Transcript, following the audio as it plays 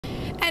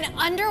An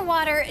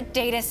underwater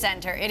data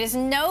center. It is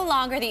no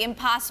longer the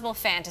impossible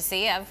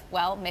fantasy of,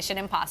 well, Mission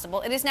Impossible.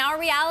 It is now a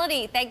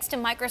reality thanks to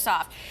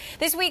Microsoft.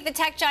 This week, the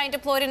tech giant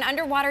deployed an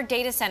underwater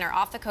data center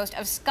off the coast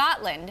of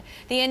Scotland.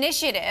 The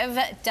initiative,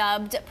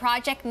 dubbed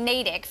Project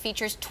Natick,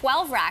 features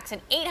 12 racks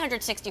and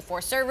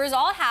 864 servers,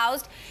 all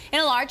housed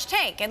in a large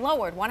tank and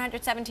lowered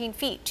 117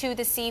 feet to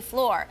the sea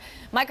floor.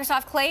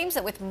 Microsoft claims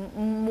that with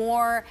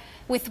more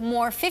than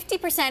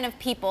 50%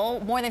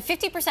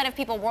 of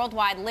people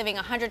worldwide living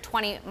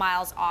 120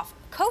 miles off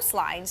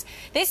coastlines,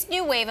 this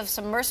new wave of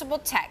submersible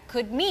tech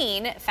could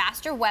mean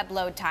faster web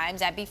load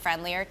times and be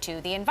friendlier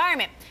to the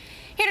environment.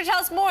 Here to tell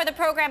us more, the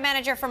program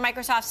manager for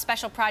Microsoft's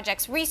Special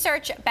Projects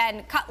Research,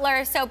 Ben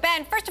Cutler. So,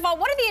 Ben, first of all,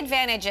 what are the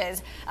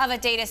advantages of a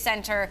data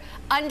center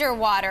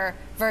underwater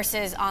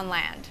versus on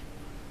land?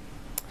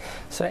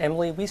 So,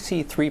 Emily, we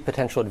see three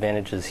potential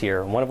advantages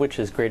here, one of which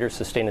is greater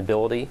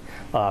sustainability,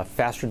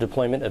 faster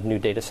deployment of new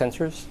data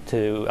centers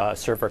to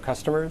serve our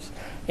customers,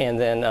 and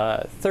then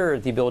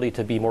third, the ability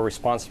to be more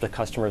responsive to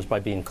customers by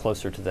being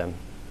closer to them.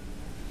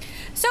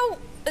 So,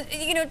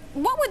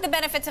 what would the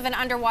benefits of an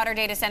underwater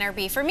data center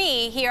be for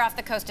me here off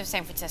the coast of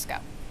San Francisco?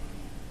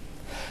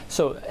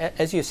 So,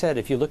 as you said,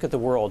 if you look at the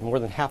world, more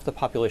than half the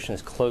population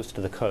is close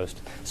to the coast.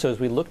 So as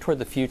we look toward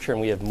the future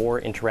and we have more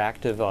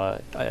interactive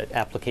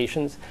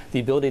applications, the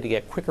ability to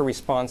get quicker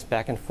response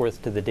back and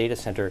forth to the data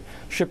center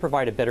should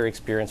provide a better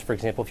experience. For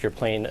example, if you're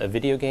playing a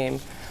video game,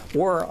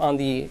 or on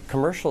the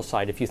commercial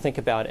side, if you think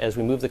about as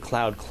we move the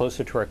cloud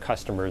closer to our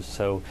customers,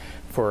 so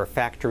for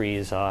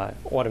factories,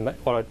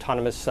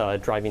 autonomous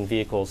driving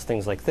vehicles,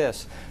 things like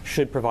this,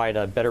 should provide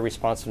a better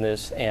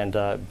responsiveness and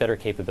better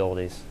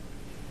capabilities.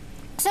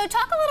 So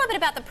talk a little bit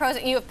about the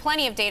pros. You have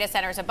plenty of data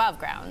centers above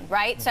ground,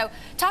 right? So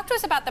talk to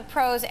us about the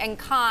pros and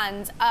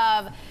cons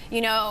of,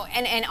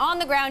 an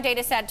on-the-ground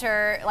data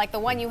center like the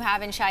one you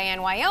have in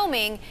Cheyenne,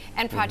 Wyoming,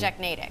 and Project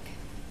Natick.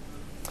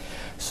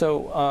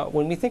 So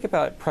when we think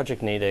about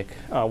Project Natick,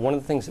 one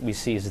of the things that we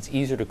see is it's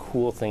easier to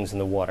cool things in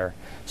the water.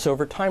 So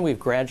over time, we've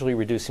gradually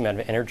reduced the amount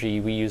of energy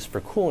we use for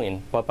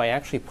cooling, but by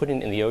actually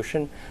putting it in the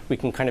ocean, we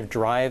can kind of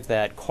drive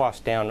that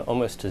cost down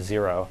almost to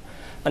zero.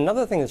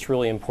 Another thing that's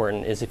really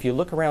important is if you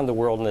look around the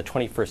world in the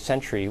 21st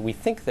century, we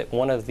think that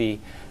one of the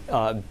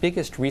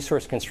biggest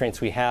resource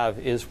constraints we have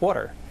is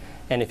water.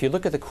 And if you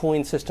look at the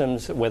cooling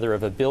systems, whether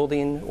of a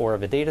building or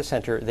of a data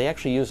center, they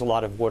actually use a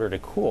lot of water to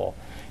cool.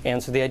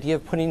 And so the idea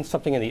of putting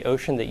something in the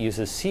ocean that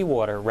uses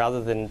seawater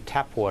rather than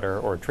tap water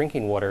or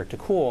drinking water to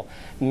cool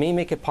may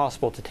make it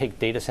possible to take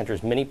data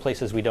centers many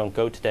places we don't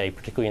go today,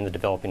 particularly in the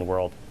developing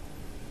world.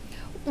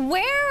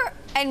 Where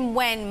and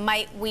when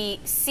might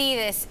we see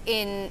this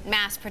in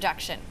mass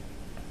production?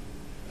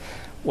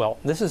 Well,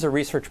 this is a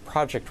research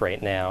project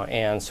right now,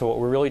 and so what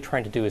we're really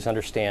trying to do is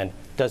understand,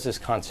 does this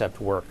concept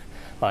work?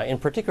 In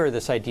particular,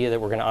 this idea that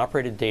we're going to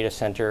operate a data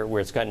center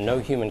where it's got no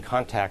human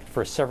contact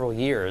for several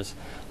years,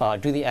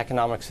 do the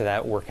economics of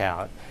that work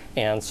out?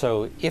 And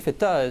so if it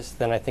does,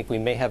 then I think we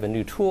may have a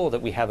new tool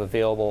that we have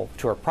available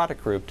to our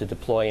product group to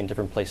deploy in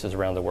different places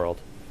around the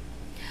world.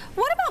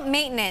 What about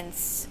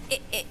maintenance?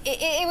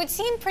 It would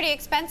seem pretty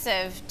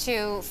expensive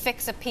to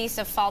fix a piece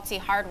of faulty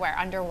hardware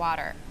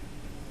underwater.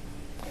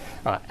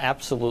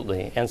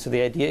 Absolutely. And so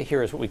the idea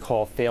here is what we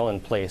call fail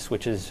in place,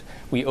 which is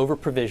we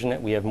over-provision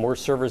it. We have more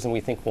servers than we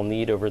think we'll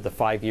need over the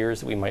 5 years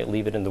that we might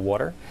leave it in the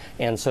water.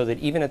 And so that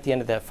even at the end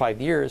of that 5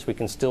 years, we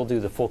can still do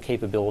the full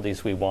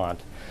capabilities we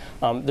want.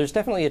 There's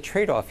definitely a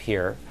trade-off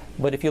here.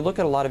 But if you look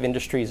at a lot of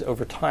industries,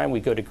 over time, we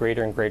go to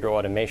greater and greater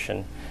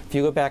automation. If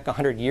you go back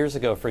 100 years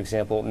ago, for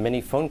example, many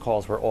phone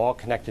calls were all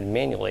connected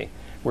manually.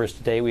 Whereas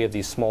today we have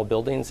these small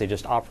buildings, they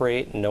just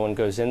operate and no one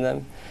goes in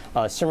them.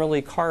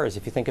 Similarly, cars,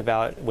 if you think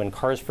about when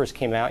cars first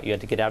came out, you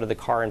had to get out of the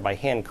car and by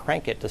hand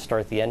crank it to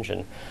start the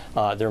engine.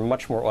 They're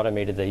much more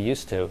automated than they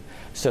used to.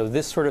 So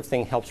this sort of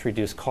thing helps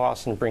reduce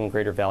costs and bring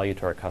greater value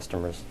to our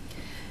customers.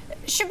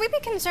 Should we be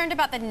concerned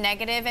about the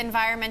negative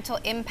environmental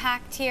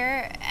impact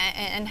here,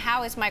 and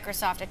how is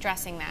Microsoft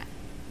addressing that?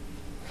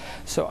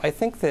 So I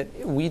think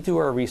that we do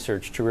our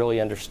research to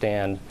really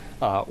understand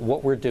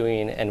what we're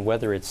doing and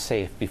whether it's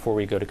safe before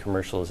we go to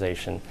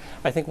commercialization.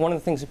 I think one of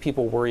the things that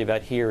people worry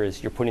about here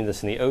is you're putting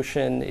this in the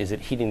ocean. Is it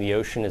heating the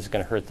ocean? Is it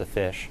going to hurt the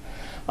fish?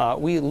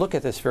 We look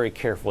at this very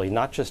carefully,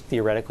 not just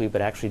theoretically,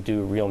 but actually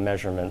do real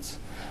measurements.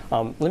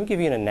 Let me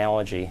give you an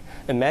analogy.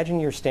 Imagine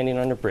you're standing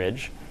on a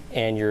bridge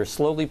and you're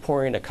slowly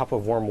pouring a cup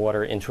of warm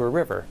water into a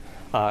river.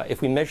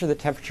 If we measure the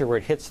temperature where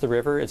it hits the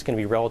river, it's going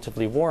to be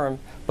relatively warm,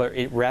 but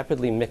it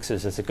rapidly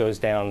mixes as it goes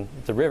down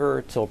the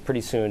river till pretty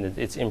soon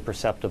it's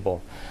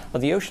imperceptible.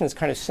 The ocean is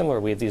kind of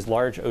similar. We have these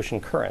large ocean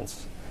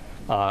currents.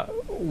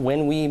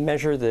 When we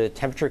measure the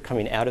temperature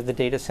coming out of the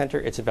data center,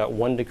 it's about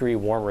 1 degree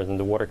warmer than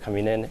the water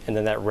coming in, and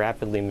then that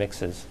rapidly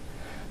mixes.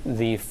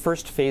 The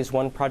first phase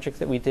 1 project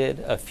that we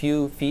did, a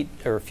few feet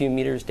or a few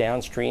meters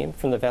downstream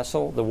from the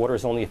vessel, the water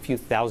is only a few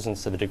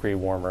thousandths of a degree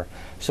warmer.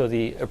 So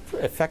the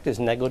effect is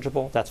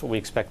negligible. That's what we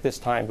expect this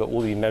time, but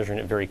we'll be measuring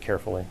it very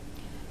carefully.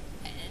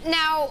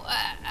 Now,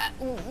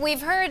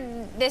 we've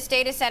heard this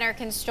data center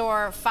can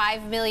store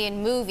 5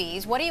 million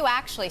movies. What are you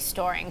actually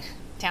storing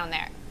down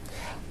there?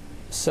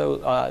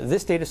 So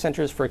this data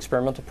center is for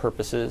experimental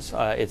purposes.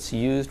 It's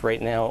used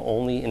right now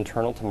only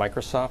internal to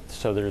Microsoft,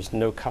 so there's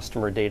no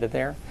customer data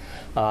there.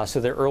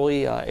 So the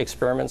early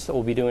experiments that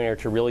we'll be doing are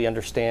to really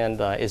understand,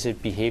 is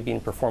it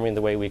behaving, performing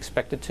the way we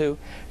expect it to?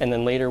 And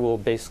then later we'll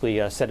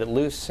basically set it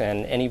loose,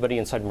 and anybody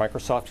inside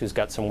Microsoft who's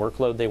got some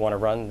workload they want to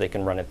run, they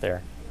can run it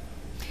there.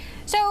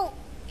 So,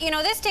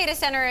 this data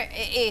center,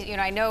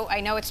 I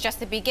know it's just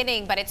the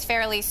beginning, but it's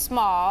fairly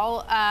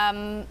small.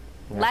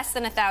 Less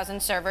than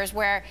 1,000 servers,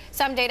 where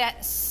some data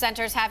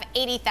centers have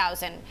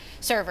 80,000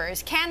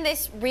 servers. Can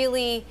this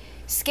really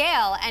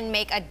scale and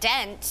make a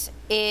dent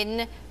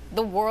in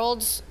the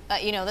world's,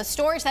 the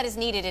storage that is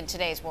needed in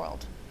today's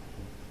world?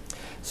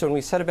 So when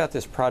we set about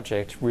this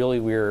project, really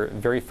we're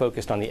very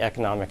focused on the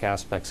economic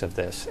aspects of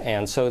this.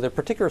 And so the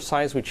particular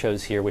size we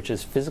chose here, which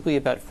is physically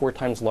about 4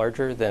 times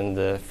larger than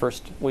the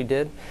first we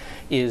did,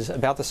 is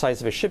about the size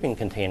of a shipping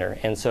container.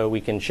 And so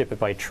we can ship it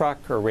by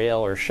truck or rail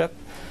or ship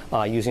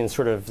using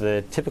sort of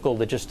the typical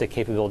logistic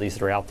capabilities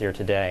that are out there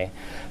today.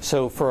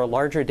 So for a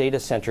larger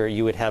data center,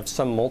 you would have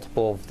some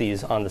multiple of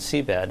these on the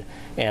seabed.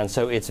 And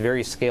so it's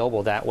very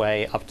scalable that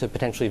way up to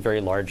potentially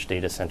very large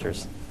data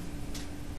centers.